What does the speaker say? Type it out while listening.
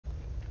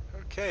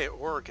Okay,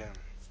 Oregon.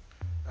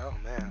 Oh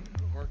man,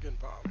 Oregon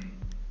bomb.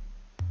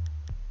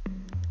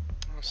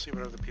 I'll see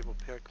what other people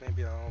pick.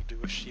 Maybe I'll do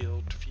a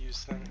shield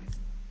fuse thing.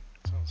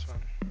 Sounds fun.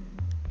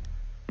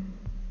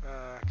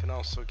 I can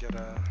also get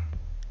a...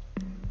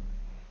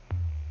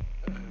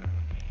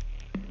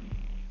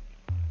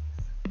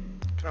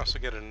 can also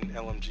get an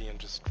LMG and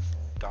just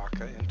dock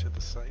it into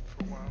the site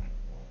for a while.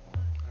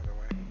 Either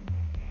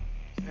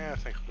way. Yeah, I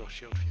think we'll go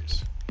shield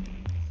fuse.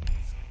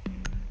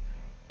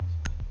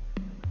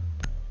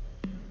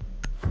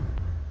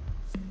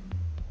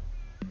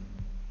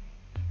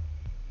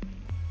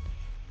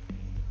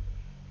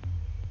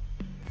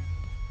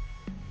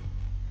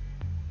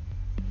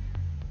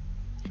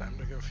 Time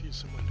to go fuse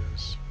some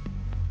windows.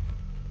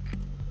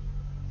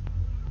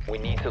 We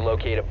need to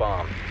locate a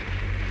bomb.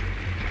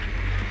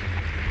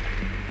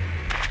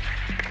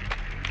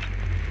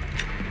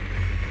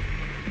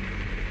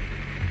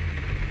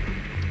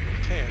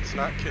 Okay, it's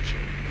not kitchen.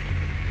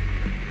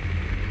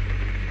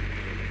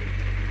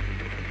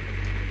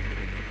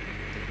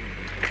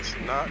 It's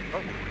not...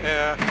 oh,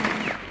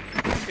 yeah.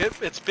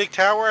 It's big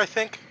tower, I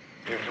think.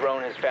 Your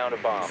drone has found a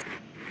bomb.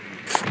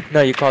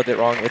 No, you called it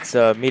wrong. It's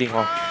meeting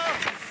hall.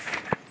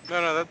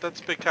 No,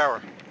 that's big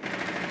tower.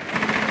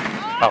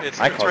 Oh, It's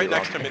I called right it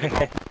next to wrong. meeting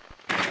hall.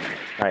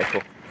 Alright,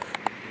 cool.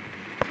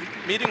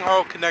 Meeting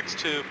hall connects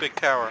to big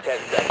tower. 10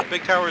 seconds.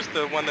 Big tower is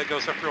the one that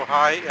goes up real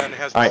high and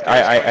has the I-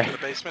 stairs I- going to the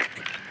basement.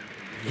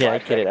 Yeah, I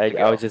 5 get it. seconds to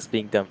I go. was just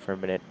being dumb for a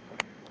minute.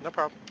 No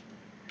problem.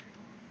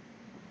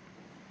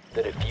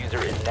 The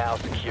diffuser is now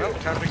secured. Oh,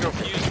 time to go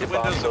fuse the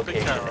Bomb windows of big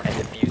location tower. and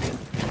defuse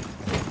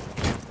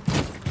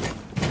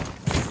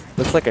it.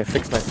 Looks like I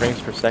fixed my frames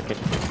per second.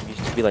 It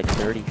used to be like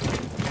 30.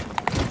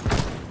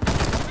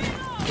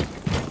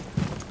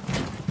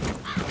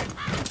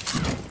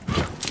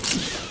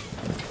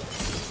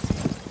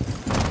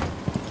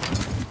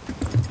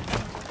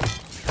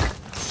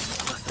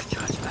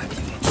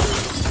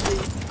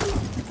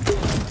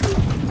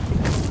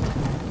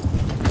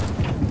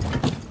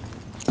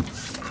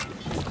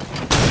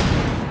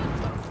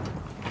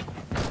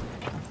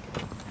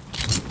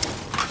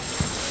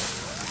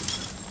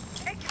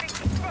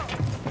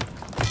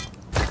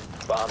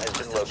 Bomb has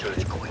been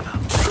located.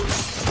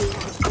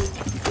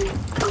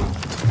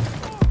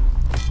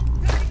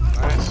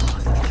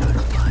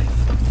 Nice.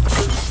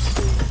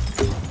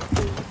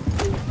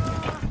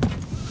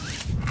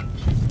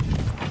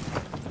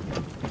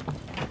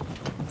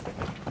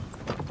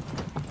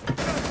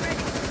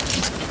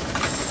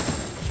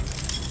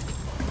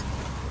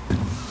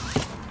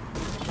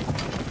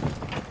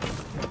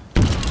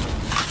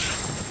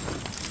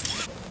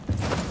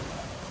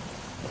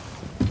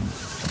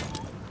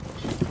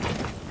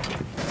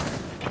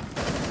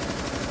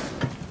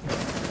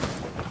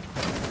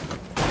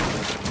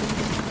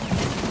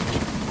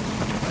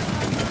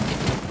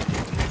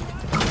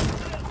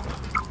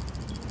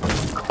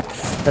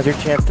 That's your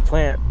chance to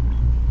plant.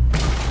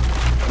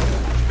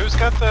 Who's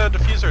got the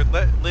diffuser?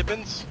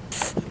 Libens?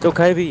 Go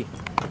Kaibi.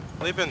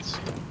 Libens.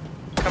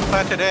 Come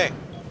plant today.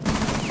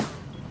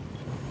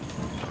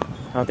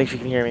 I don't think she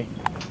can hear me.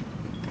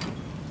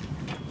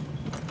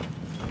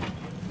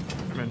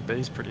 I mean,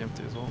 B's pretty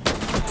empty as well.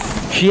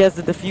 She has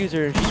the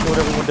diffuser and she told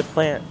everyone to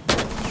plant.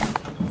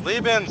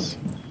 Libens!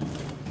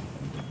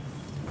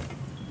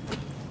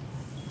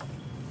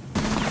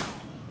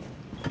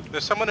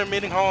 There's someone in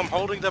meeting hall. I'm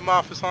holding them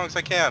off as long as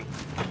I can.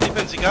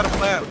 Libens, you gotta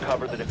plant.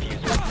 Recover the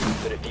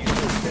diffuser. The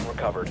diffuser has been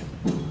recovered.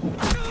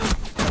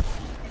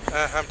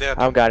 I'm dead.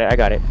 I got it. I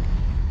got it.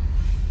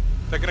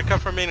 They're gonna come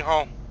from meeting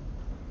hall.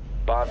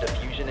 Bomb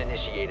diffusion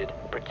initiated.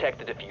 Protect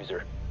the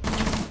diffuser.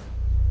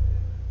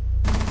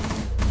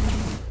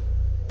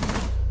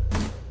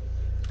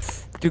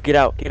 Dude, get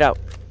out. Get out.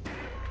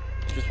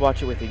 Just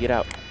watch it with me. Get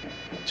out.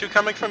 Two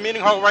coming from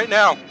meeting hall right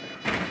now.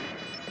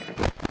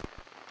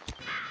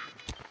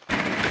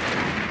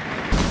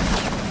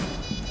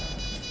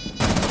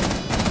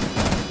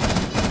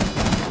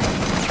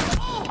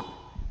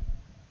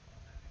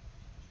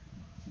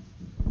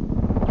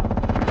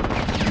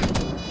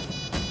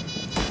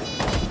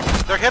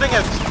 They're hitting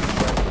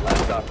it.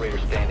 Last operator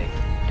standing.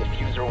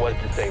 Diffuser was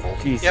disabled.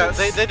 Jesus. Yeah,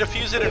 they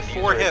defuse it in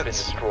 4 Diffuser has been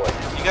hits. destroyed.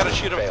 You gotta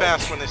shoot them Failed.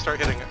 fast when they start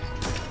hitting it.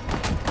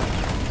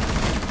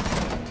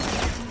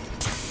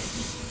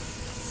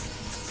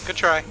 Good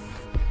try.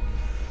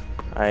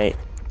 Alright.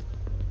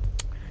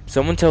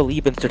 Someone tell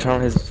Liebens to turn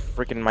on his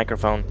freaking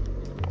microphone.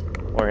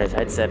 Or his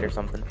headset or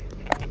something.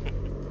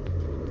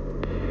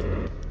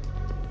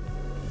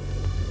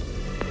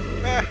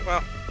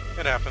 Well,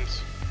 it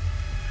happens.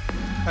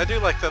 I do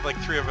like that, like,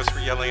 3 of us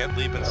were yelling at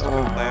Liebens to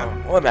come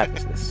land. What map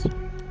is this?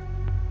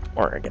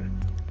 Oregon.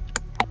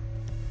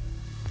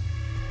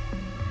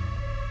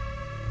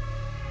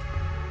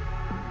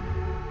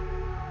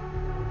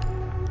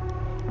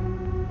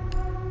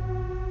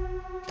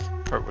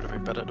 Probably would have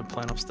been better to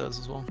plant upstairs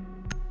as well.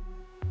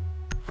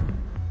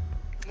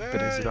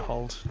 Bit easy to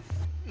hold.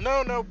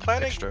 No,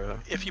 planting. Extra.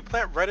 If you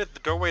plant right at the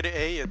doorway to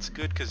A, it's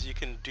good because you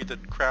can do the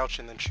crouch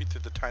and then shoot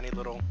through the tiny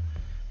little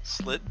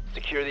slit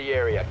Secure the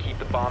area. Keep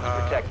the bombs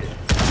protected.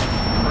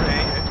 for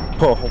A.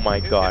 Oh my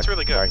god. It's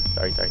really good.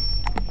 Sorry.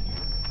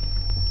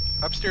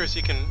 Upstairs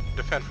you can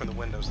defend from the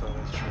windows though,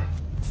 that's true.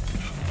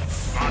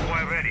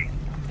 Convoy ready.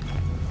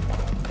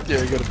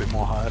 Yeah, you got a bit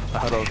more height. I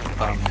had a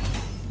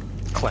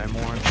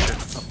claymore and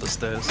shit up the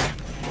stairs.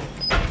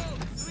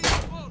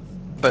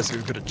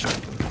 Basically, we could have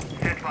choked them.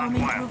 Set Home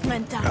fire.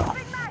 improvement down.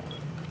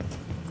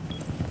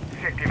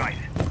 Check device.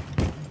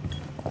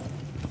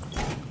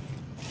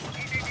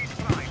 EDD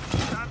prime.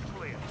 Stand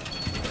clear.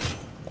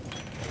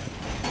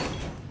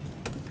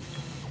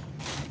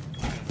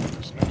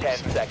 There's no 10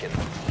 seconds.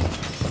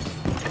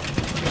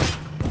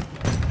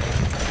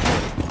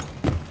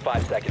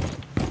 5 seconds.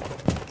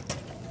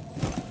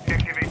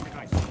 Activate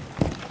device.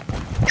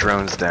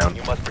 Drones down.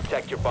 You must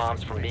protect your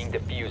bombs from being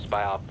defused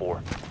by Op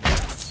 4.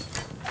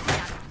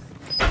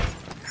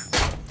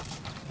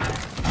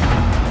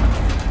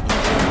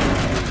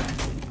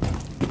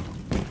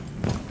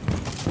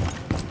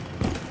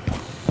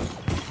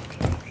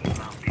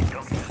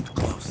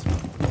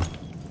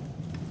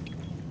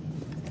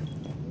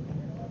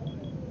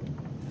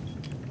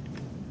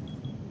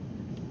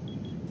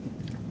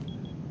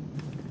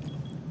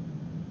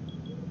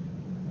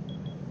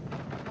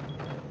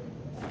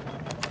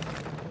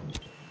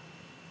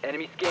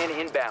 Enemy scan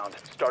inbound.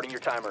 Starting your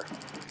timer.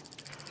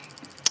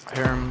 I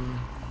hear him.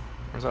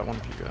 Where's that one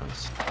of you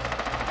guys?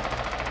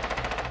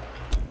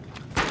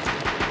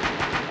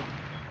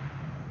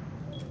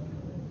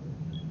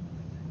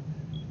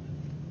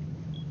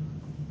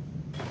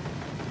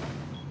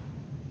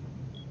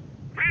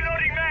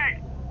 Reloading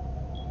mag.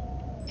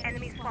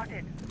 Enemy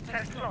spotted.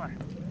 First floor.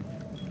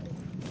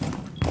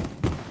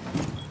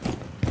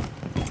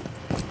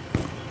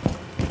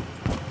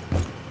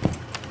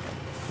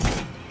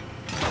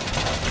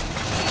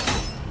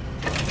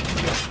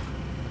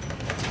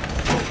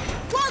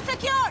 Wall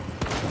secure!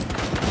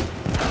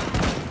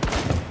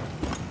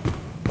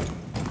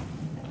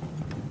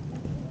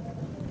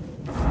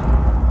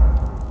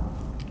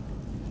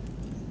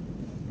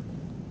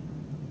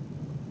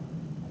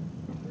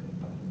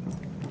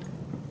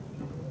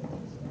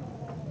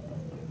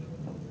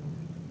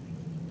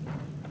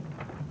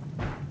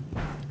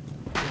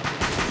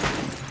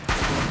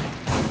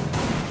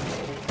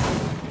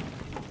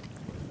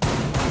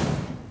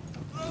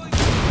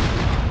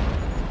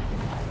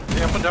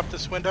 They opened up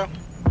this window.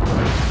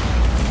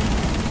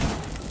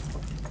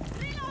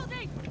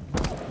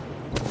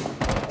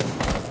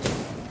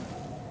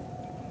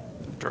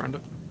 Droned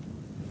it.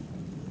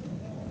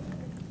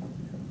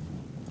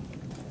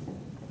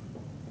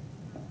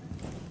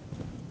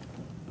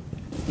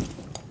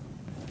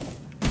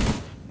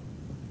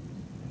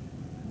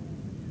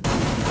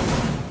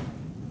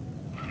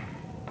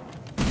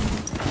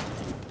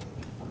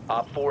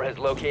 Op 4 has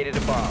located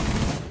a bomb.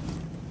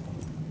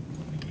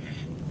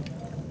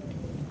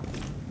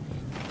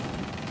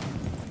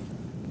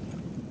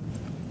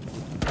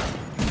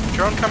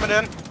 Drone coming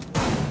in.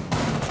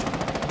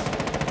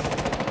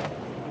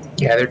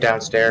 Yeah, they're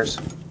downstairs.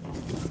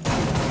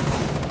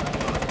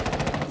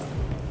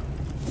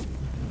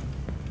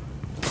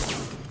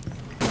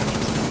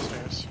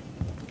 Upstairs.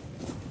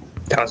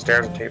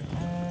 Downstairs, tape.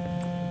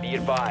 Be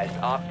advised,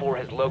 Op 4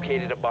 has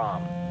located a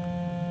bomb.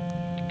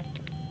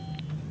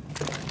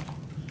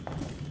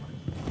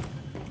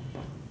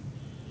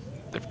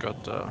 They've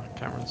got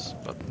cameras,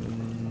 but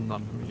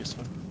none of them are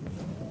useful.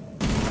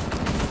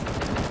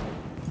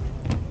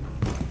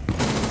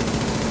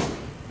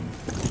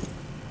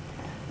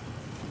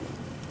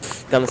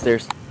 Down the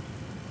stairs.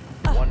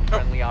 One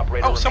friendly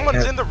operator Oh, someone's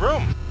remaining. in the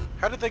room.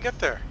 How did they get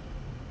there?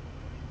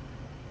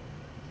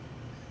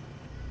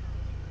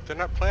 They're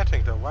not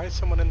planting though. Why is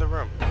someone in the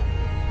room?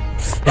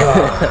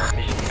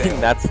 Mission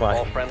failed. That's fine.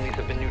 All friendlies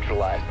have been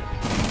neutralized.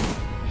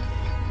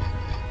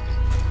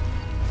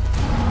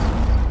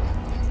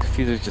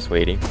 Diffuser's just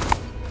waiting.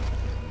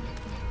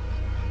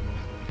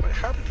 Wait,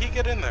 how did he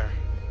get in there?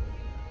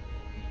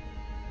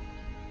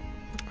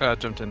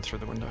 Jumped in through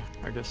the window,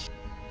 I guess.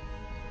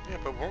 Yeah,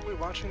 but weren't we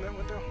watching that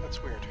window?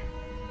 That's weird.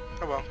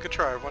 Oh well, good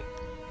try, everyone.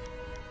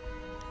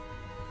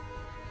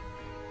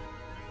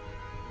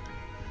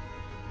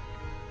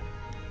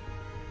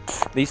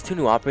 These two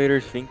new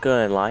operators,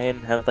 Finka and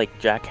Lion, have like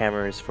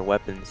jackhammers for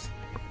weapons.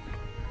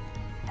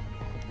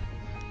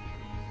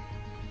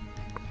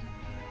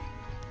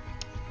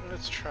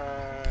 Let's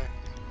try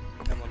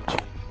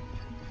LMG.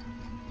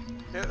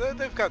 Yeah,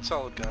 they've got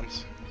solid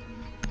guns.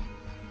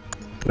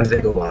 When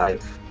they go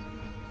live.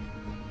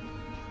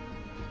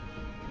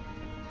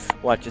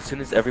 Watch, as soon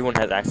as everyone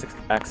has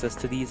access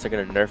to these, they're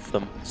gonna nerf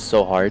them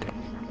so hard.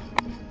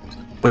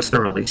 What's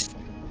the release?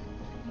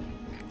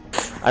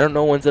 I don't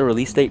know when's the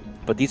release date,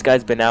 but these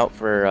guys been out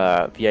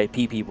for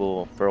VIP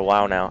people for a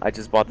while now. I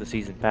just bought the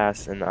season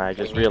pass and I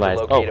just We need to realized,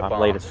 oh, locate a I'm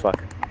bomb. late as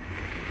fuck.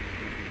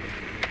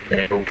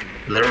 They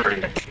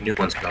literally new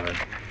ones coming.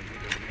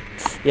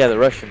 Yeah, the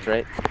Russians,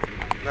 right?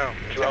 No.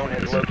 Drone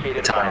has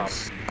located a bomb.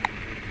 Times.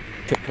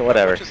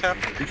 Whatever. What just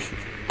happened?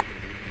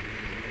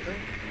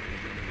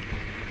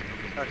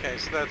 Okay,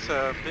 so that's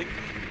big.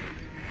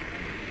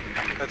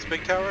 That's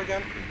big tower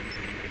again.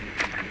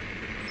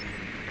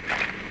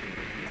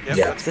 Yep,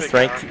 Yeah. that's Is this big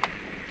ranked?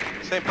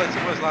 tower. Same place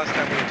it was last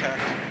time we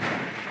attacked.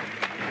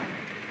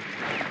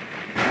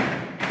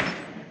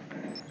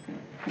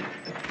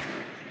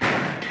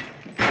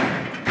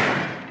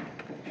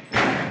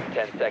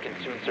 Seconds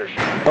to insertion.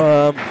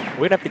 We're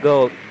gonna have to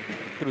go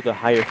through the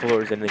higher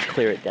floors and then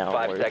clear it 5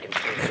 downward. seconds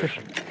to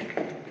insertion.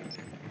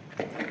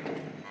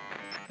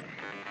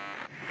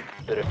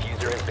 The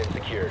diffuser has been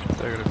secured.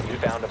 They're gonna You be.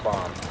 found a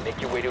bomb.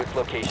 Make your way to its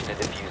location and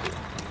defuse it.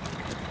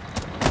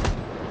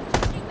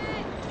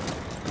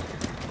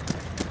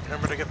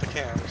 Remember to get the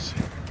cams.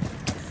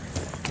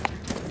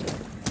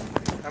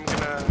 I'm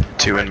gonna...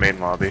 Two alright, in main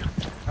lobby.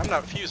 I'm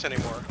not fuse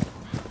anymore.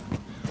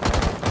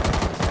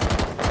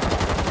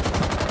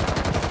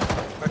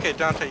 Okay,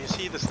 Dante, you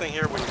see this thing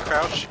here when you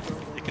crouch?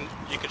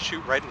 You can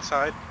shoot right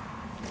inside.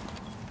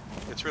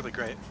 It's really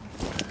great.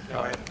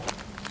 Anyway.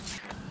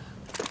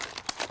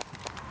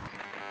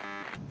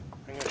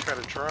 I'm gonna try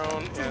to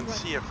drone and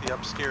see if the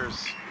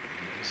upstairs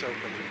is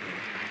open.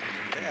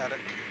 The attic.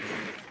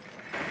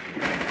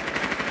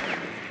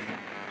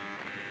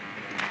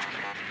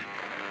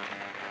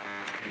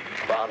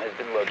 Bomb has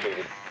been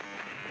located.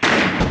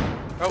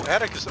 Oh,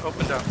 attic is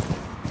opened up.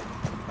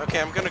 Okay,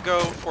 I'm gonna go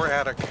for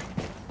attic.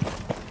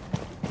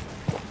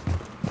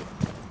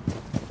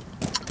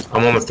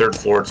 I'm on the 3rd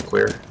floor, it's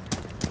clear.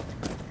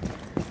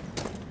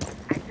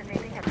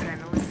 Activating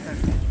adrenaline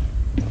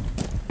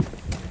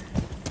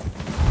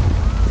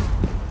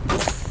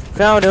surge.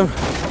 Found him.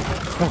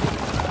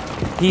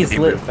 He's He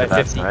lit moved by to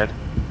that 50. side.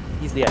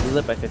 He's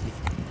lit by 50.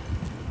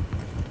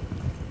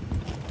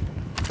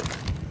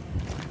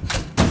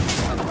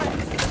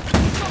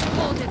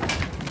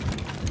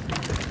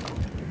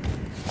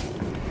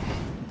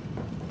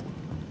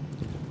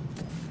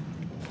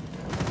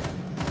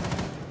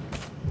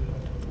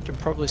 Can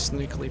probably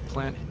sneakily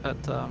plant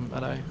at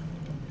A.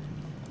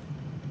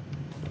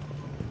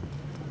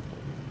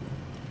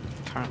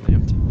 Currently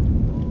empty.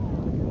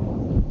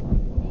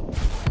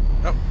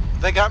 Oh,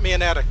 they got me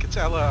in attic. It's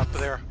Ella up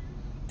there.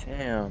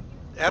 Damn.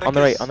 Attic On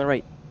the right, is- on the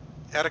right.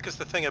 Attic is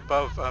the thing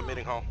above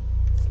meeting hall.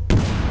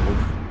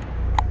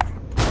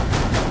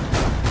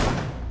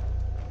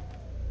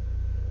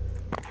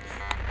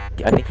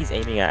 I think he's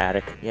aiming at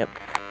attic. Yep.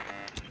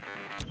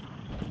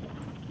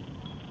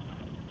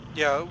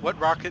 Yeah, what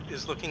Rocket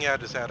is looking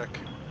at is attic.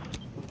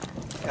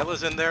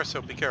 Ella's in there,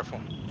 so be careful.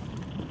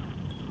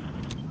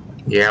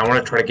 Yeah, I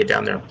want to try to get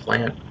down there and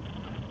plant.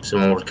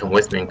 Someone would come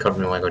with me and cover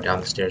me when I go down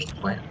the stairs to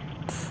plant.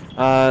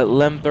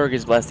 Lemberg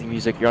is blasting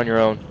music. You're on your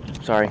own.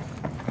 Sorry.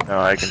 No,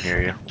 I can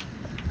hear you.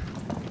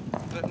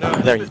 No,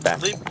 There, he's back.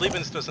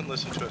 Liebens doesn't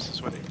listen to us,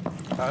 is what he...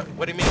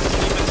 what he means is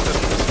Liebens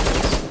doesn't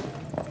listen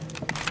to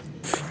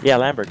us. Yeah,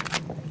 Lamberg.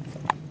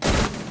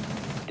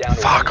 Down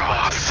to Fuck one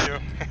off. You.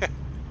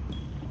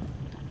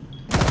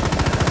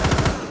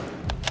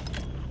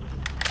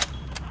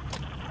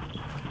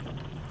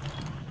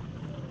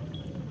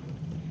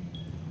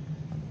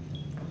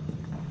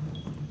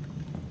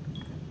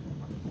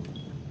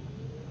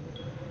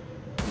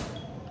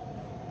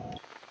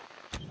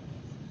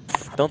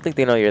 Don't think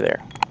they know you're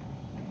there.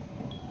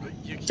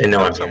 You They know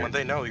killed I'm someone,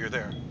 here. they know you're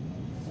there.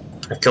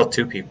 I killed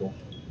 2 people.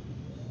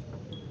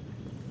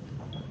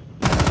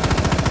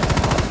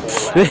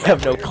 They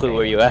have no clue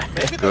where you at.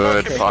 Maybe they're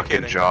not Good fucking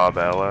communicating. job,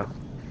 Ella.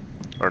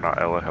 Or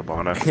not Ella,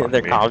 Habana. Fuck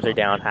Their me. comms are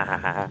down. Ha ha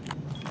ha.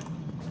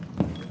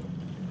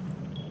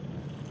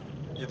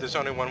 Yeah, there's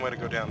only one way to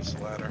go down this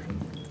ladder.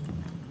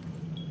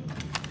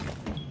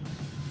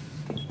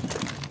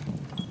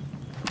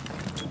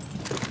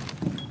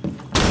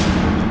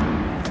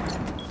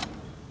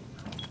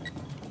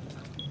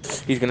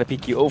 He's gonna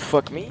peek you. Oh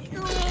fuck me.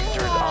 Diffuser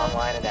is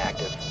online and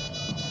active.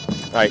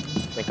 Alright,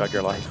 thank God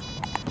you're alive.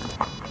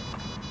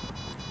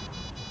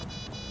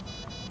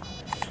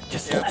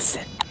 Just Yeah.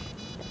 listen.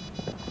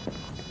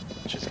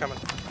 She's coming.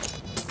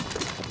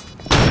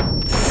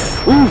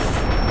 Oof!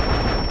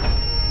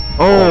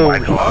 Oh, my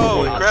God.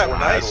 Holy Op crap, four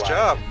nice neutralized.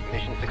 job.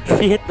 Mission success.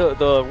 he hit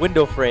the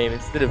window frame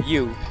instead of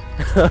you.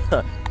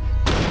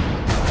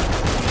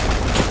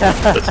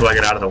 That's why I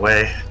get out of the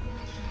way.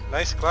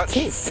 Nice clutch.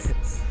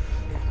 Jesus.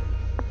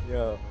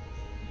 Yo.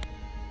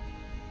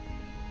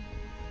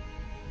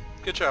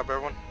 Good job,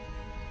 everyone.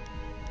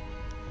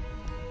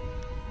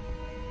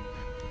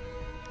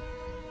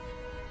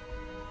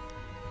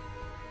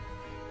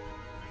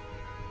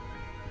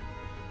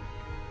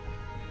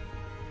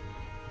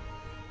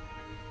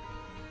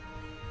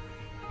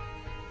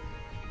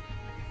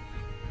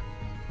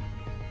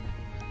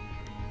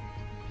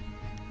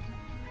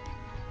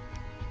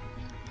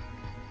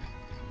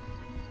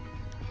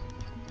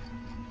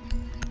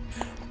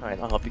 Alright,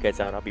 I'll help you guys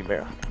out. I'll be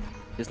Mara.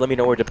 Just let me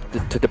know where to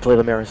deploy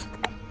the mirrors.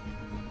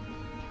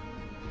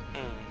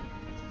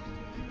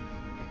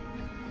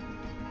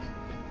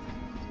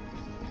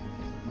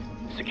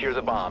 Secure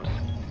the bombs.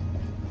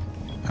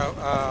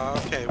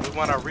 Oh, okay, we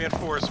want to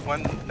reinforce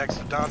one next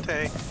to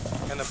Dante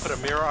and then put a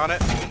mirror on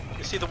it.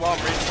 You see the wall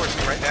I'm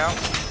reinforcing right now?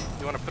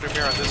 You want to put a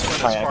mirror on this one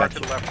Alright, as I far got to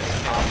you. the left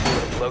as you Op 4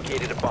 has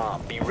located a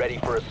bomb. Be ready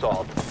for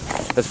assault.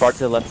 As far to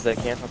the left as I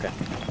can? Okay.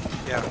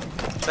 can. Yeah.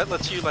 That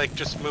lets you like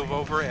just move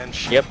over and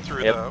shoot Yep,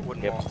 through yep, the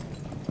wooden yep. wall.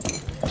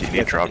 Do you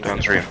need drop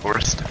downs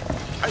reinforced?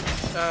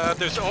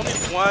 There's only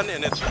one,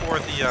 and it's for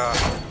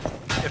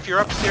the. If you're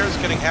upstairs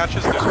getting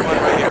hatches, there's one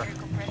right here.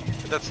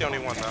 That's the only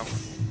one though.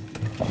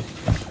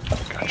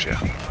 Gotcha.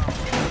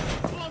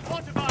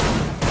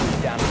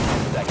 Down to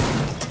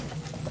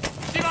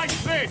 10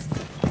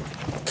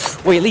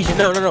 seconds. Wait, Legion,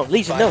 no,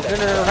 Legion, no,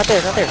 not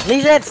there.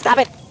 Legion, stop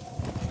it!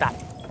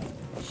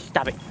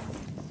 Stop it.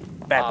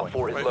 Bad Op boy.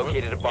 4 has Wait,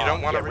 located a you bomb.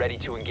 don't wanna Get ready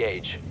to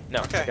engage. No,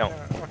 Okay. don't.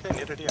 Okay,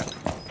 neither do you.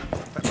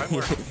 That might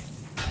work.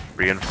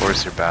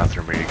 Reinforce your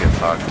bathroom or you get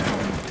fucked.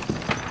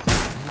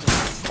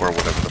 Or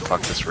whatever the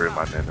fuck this room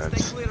I'm in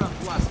is.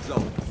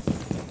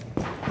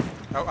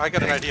 Oh, I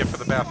got an idea for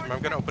the bathroom.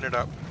 I'm gonna open it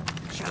up.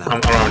 I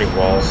don't have any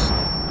walls.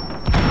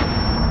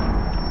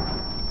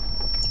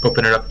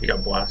 Open it up, you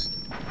got blast.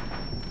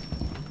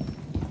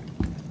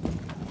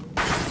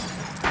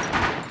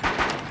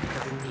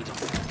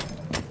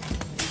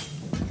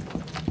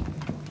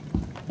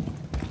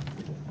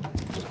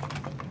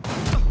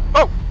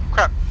 Oh,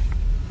 crap.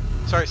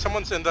 Sorry,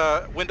 someone's in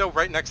the window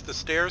right next to the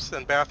stairs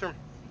and bathroom.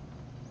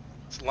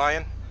 It's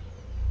lying.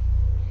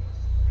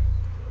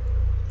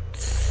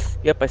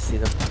 Yep, I see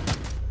them.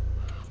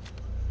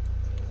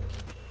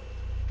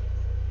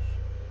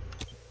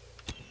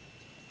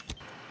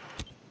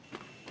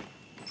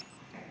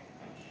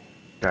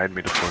 Guide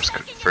me to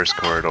first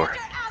corridor.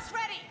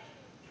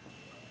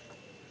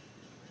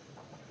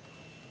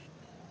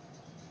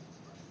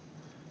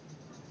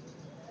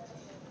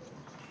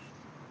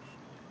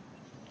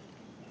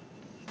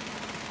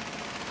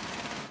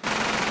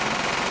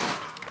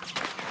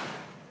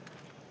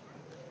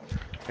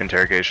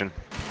 Interrogation.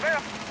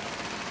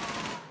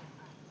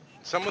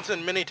 Someone's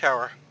in mini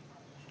tower.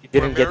 You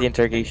didn't get Mirror- the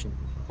interrogation.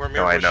 Where No,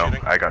 Mirror I was know.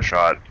 shooting. I got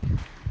shot.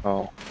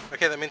 Oh.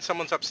 Okay, that means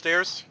someone's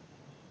upstairs.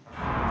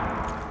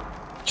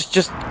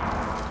 Just,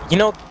 you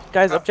know,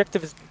 guys,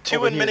 objective is Two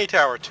over in here. mini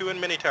tower. Two in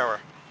mini tower.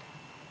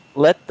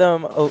 Let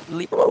them,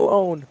 leave them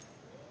alone.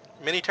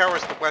 Mini tower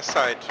is the west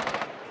side.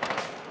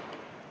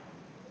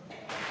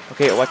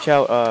 Okay, watch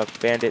out,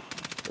 Bandit.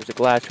 There's a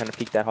glass trying to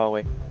peek that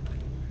hallway.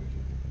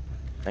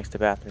 Next to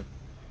bathroom.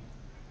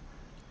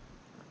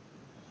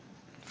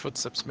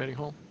 Footsteps meeting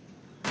hole.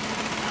 I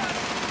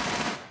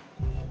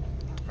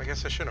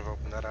guess I should have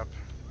opened that up.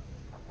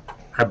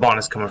 Hibon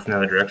is coming from the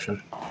other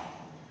direction.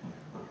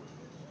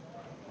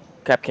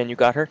 Capcan, you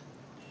got her?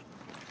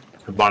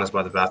 Hibon is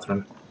by the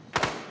bathroom.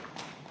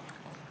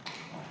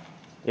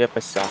 Yep, I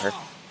saw her.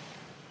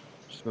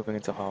 She's moving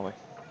into hallway.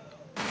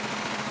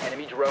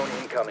 Enemy drone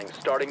incoming.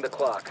 Starting the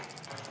clock.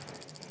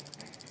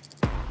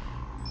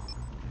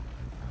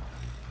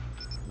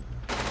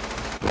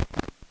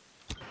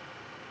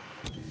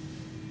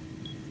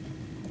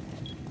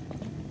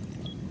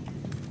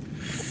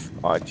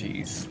 Aw,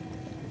 jeez.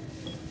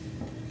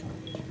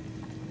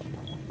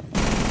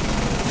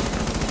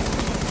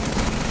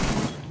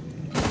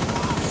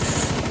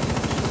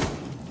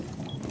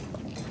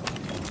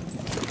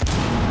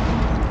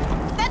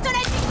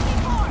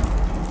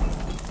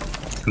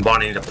 Hibon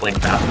need to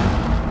flank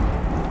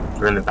bathroom.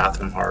 You're in the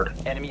bathroom hard.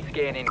 Enemy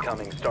scan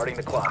incoming. Starting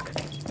the clock.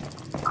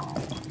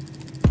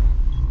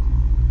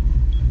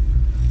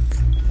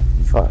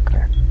 Fuck,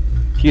 man.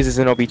 Hughes is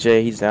in OBJ,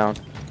 he's down.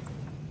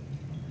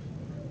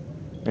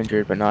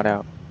 Injured, but not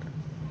out.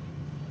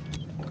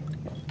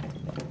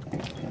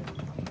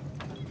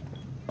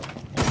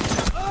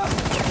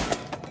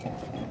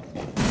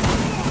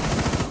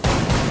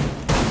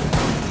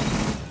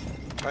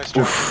 Nice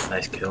job.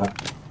 Nice kill.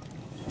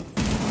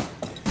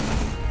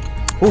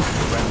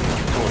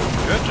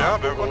 Oof. Good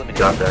job, everyone. Good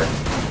job there.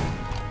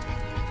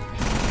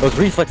 Those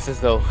reflexes,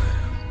 though.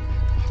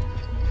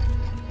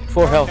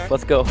 4 Okay. health,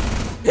 let's go.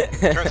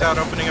 Turns out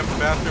opening up the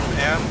bathroom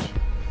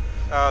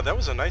and that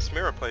was a nice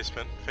mirror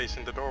placement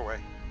facing the doorway.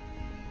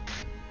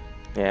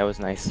 Yeah, it was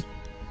nice.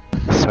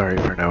 Sorry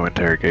for no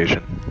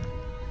interrogation.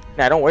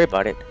 Nah, don't worry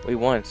about it. We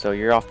won, so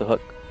you're off the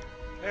hook.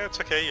 Yeah, it's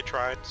okay, you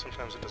tried.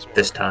 Sometimes it doesn't work.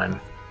 This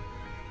time.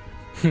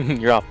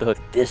 You're off the hook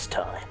this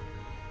time.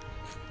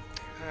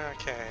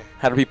 Okay.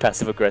 How to be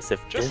passive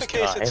aggressive Just this in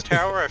case time. it's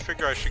tower, I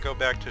figure I should go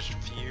back to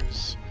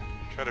fuse.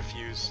 Try to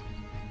fuse.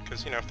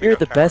 Because, you know, if they You're got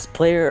the tower. best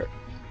player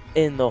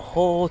in the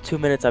whole 2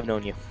 minutes I've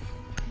known you.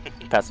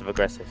 Passive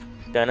aggressive.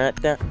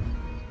 Dun-dun-dun.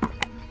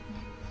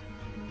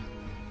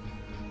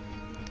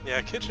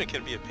 Yeah, Kitchen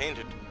can be a pain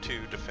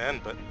to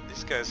defend, but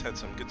these guys had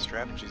some good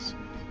strategies.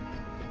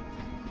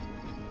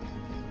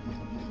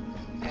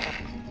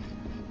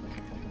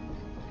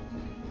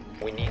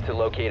 We need to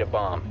locate a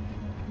bomb.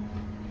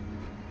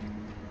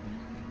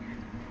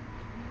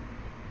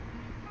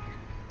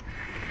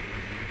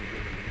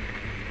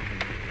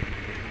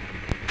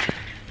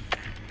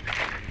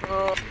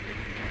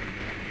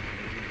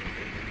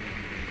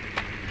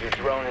 Your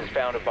drone has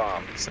found a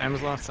bomb. Same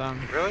as last time.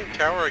 Really?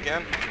 Tower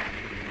again?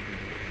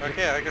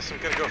 Okay, I guess I'm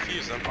gonna go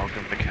fuse them.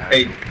 Welcome to cat.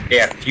 Hey,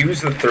 yeah,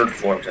 fuse the third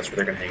floor because that's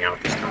where they're gonna hang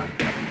out this time.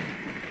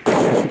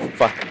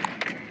 Fuck.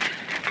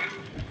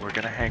 We're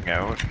gonna hang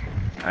out.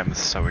 I'm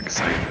so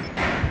excited.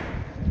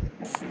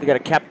 We got a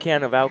cap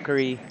can, a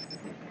Valkyrie.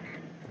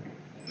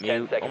 10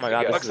 Mute. Oh seconds my to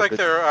god, go. this Looks is a like good,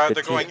 they're good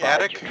they're team. going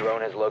attic. Your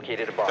drone has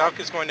located a bomb. Valk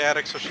is going to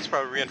attic, so she's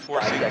probably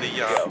reinforcing 5 seconds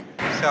the to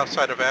go. south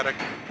side of attic.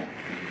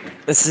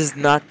 This is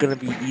not gonna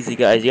be easy,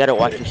 guys. You gotta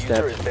watch your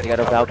step. Diffuser has been You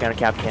gotta recovered. Valk and a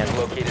cap can.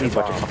 Located Please a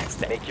watch your bomb. fucking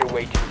step. Make your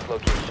way to this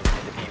location and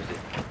defuse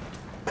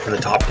it. From the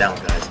top down,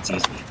 guys. It's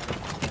easy.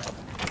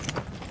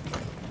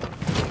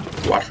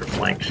 Watch for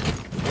flanks.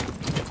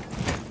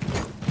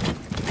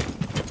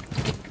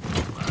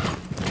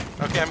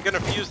 Okay, I'm gonna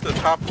fuse the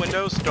top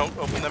windows. Don't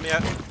open them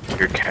yet.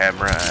 Your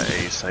camera at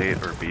A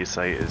site or B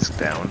site is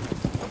down.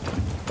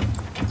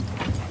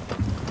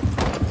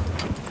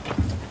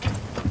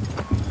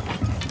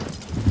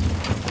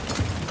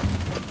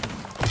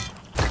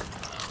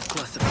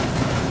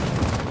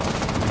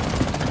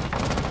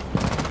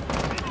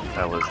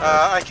 That was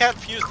I can't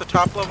fuse the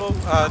top level.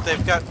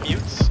 They've got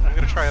mutes. I'm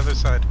gonna try other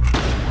side.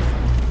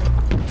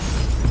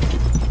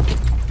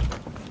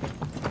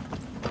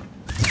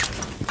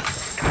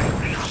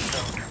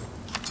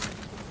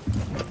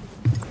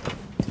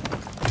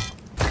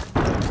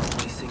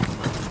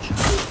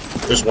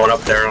 There's one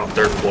up there on the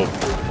 3rd floor.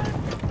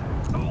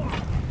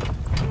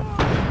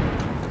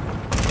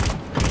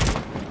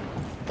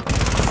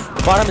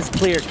 The bottom is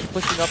clear. Keep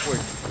pushing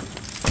upwards.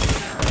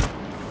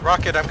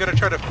 Rocket, I'm gonna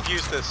try to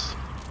fuse this.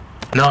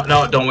 No,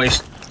 don't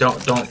waste. Don't.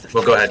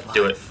 Well, go ahead.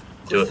 Do it.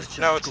 Do it.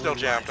 No, it's still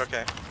jammed.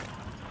 Okay.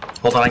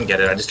 Hold on, I can get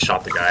it. I just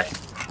shot the guy.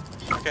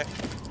 Okay.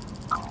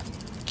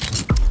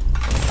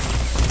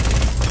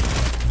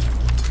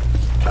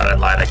 I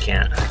lied. I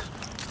can't.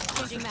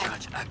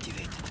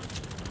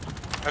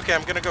 Okay,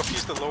 I'm gonna go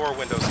fuse the lower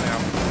windows now.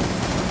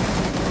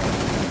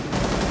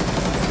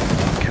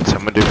 Can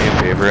someone do me a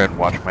favor and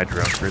watch my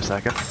drone for a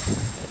second?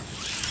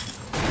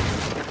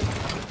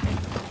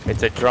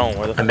 It's a drone.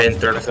 Where the I'm fuck in is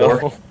it 3rd gonna floor.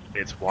 go?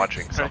 It's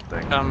watching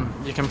something.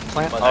 You can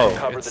plant. Must Oh.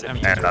 recover It's the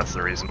empty. And diffuser. that's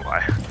the reason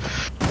why.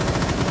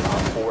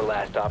 Op 4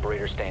 last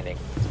operator standing.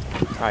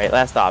 Alright,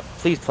 last stop.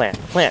 Please plant.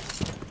 Plant.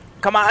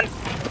 Come on.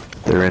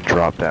 They're in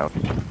drop down.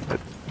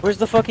 Where's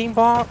the fucking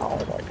bomb? Oh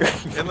my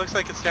god. It looks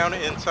like it's down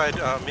inside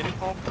mini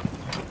hall.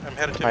 I'm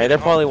headed to Alright, mini they're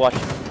hall. probably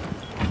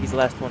watching. He's the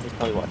last one. He's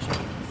probably watching.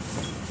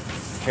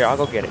 Here, I'll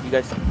go get it. You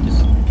guys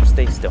just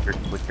stay still. Your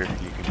clicker,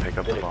 you can pick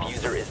up The the bomb.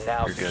 diffuser is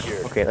now You're good.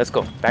 secured. Okay, let's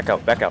go. Back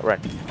out, run.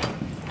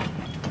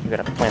 We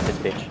gotta plant this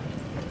bitch.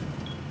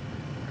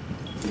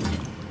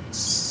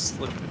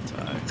 Slip and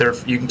tie. Third.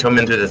 You can come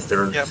into the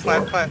 3rd Yeah,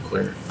 floor. plant.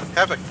 Clear.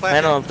 Havoc, plant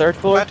Plant it. on the 3rd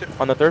floor? Plant it.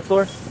 On the 3rd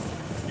floor?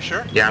 You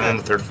sure? Yeah, I'm on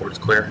the 3rd floor. It's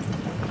clear.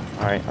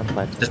 Alright, I'm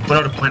planting. Just put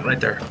out a plant right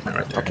there. Plant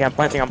right there. Okay, I'm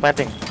planting.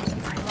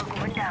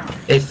 Going down.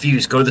 Hey,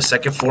 fuse. Go to the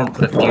 2nd floor and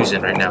put a fuse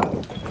in right now.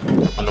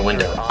 On the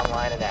window.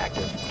 Online and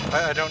active.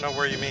 I don't know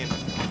where you mean.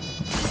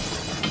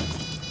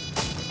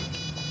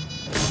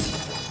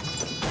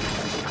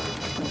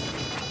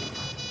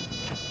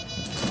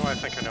 Oh, I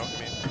think I know what you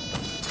mean.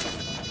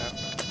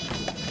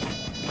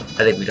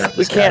 I think we got We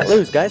this. can't guys.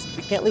 lose, guys.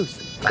 We can't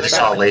lose. I just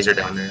saw a laser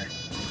down there.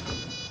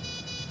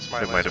 It's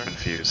my It might have laser. been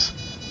fuse.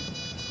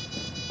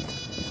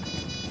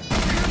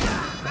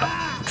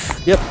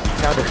 Yep,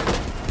 found it.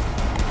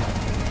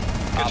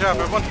 Good job,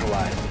 everyone.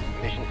 Neutralized.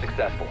 Mission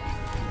successful.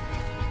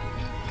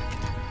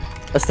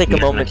 Let's take a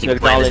Yeah, moment keep to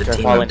playing as acknowledge a our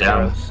team fallen up down.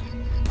 heroes.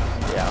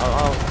 Yeah,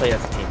 I'll play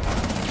as a team.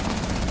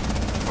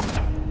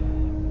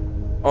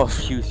 Oh,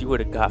 shoot, you would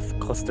have got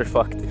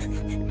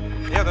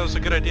clusterfucked. Yeah, that was a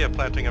good idea,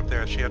 planting up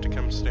there. She had to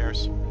come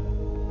stairs.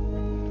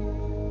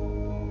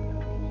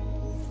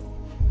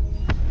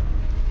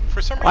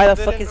 For some reason, Why the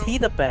they fuck didn't is know- he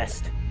the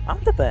best?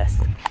 I'm the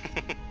best.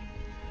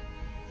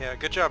 Yeah,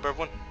 good job,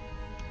 everyone.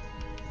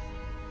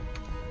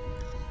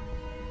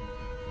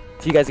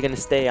 If you guys are gonna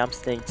stay, I'm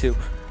staying too.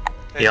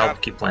 Hey, Yeah, I'll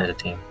keep playing as a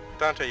team.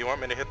 Dante, you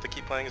want me to hit the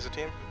keep playing as a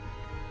team?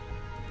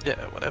 Yeah,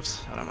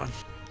 whatevs. I don't know.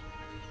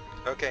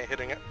 Okay,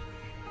 hitting it.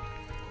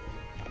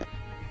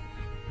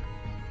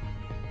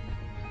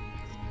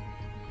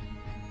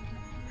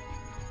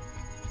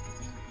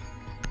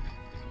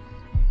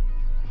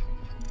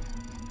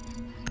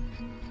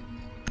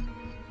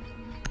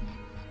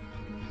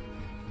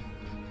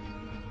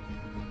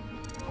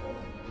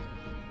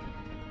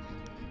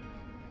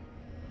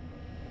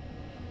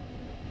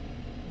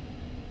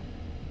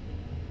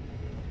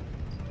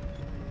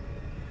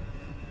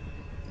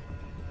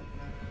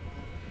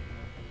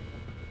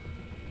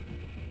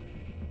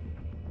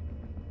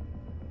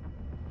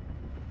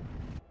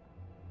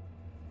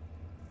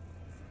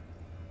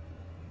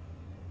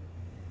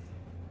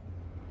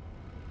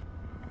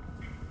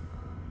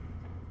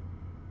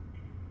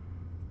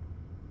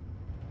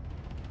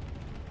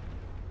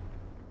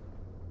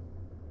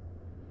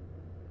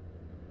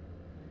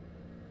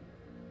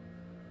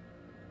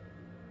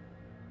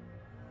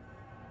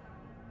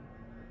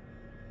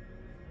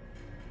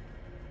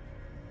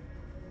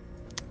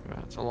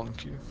 It's a long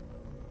queue.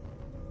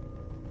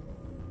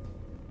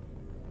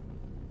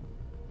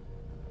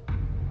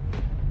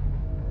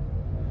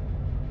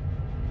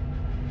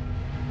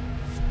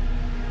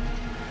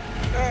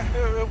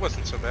 It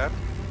wasn't so bad.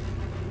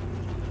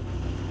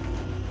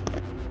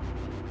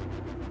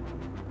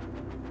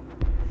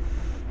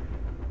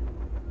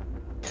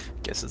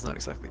 guess it's not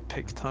exactly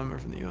peak time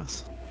over in the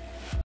US.